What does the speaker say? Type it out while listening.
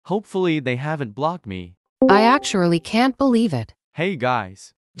Hopefully they haven't blocked me. I actually can't believe it. Hey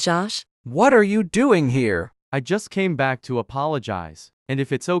guys. Josh? What are you doing here? I just came back to apologize. And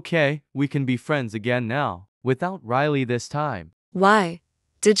if it's okay, we can be friends again now. Without Riley this time. Why?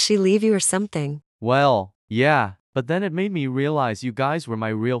 Did she leave you or something? Well, yeah. But then it made me realize you guys were my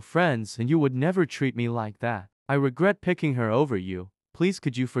real friends and you would never treat me like that. I regret picking her over you. Please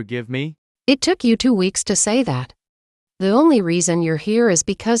could you forgive me? It took you 2 weeks to say that. The only reason you're here is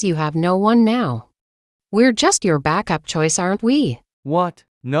because you have no one now. We're just your backup choice, aren't we? What?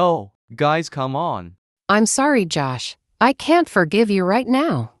 No. Guys, come on. I'm sorry, Josh. I can't forgive you right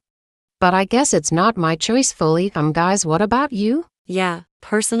now. But I guess it's not my choice fully. Guys, what about you? Yeah,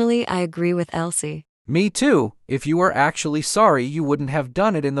 personally, I agree with Elsie. Me too. If you were actually sorry, you wouldn't have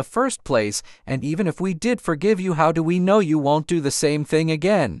done it in the first place, and even if we did forgive you, how do we know you won't do the same thing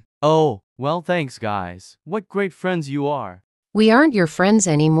again? Oh, well thanks guys. What great friends you are. We aren't your friends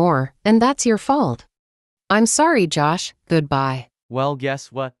anymore, and that's your fault. I'm sorry, Josh. Goodbye. Well,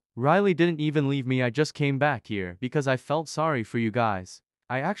 guess what? Riley didn't even leave me. I just came back here because I felt sorry for you guys.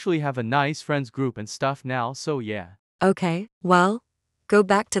 I actually have a nice friends group and stuff now, so yeah. Okay, well, go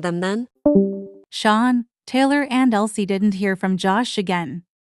back to them then. Sean, Taylor, and Elsie didn't hear from Josh again.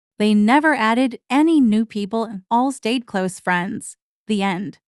 They never added any new people and all stayed close friends. The end.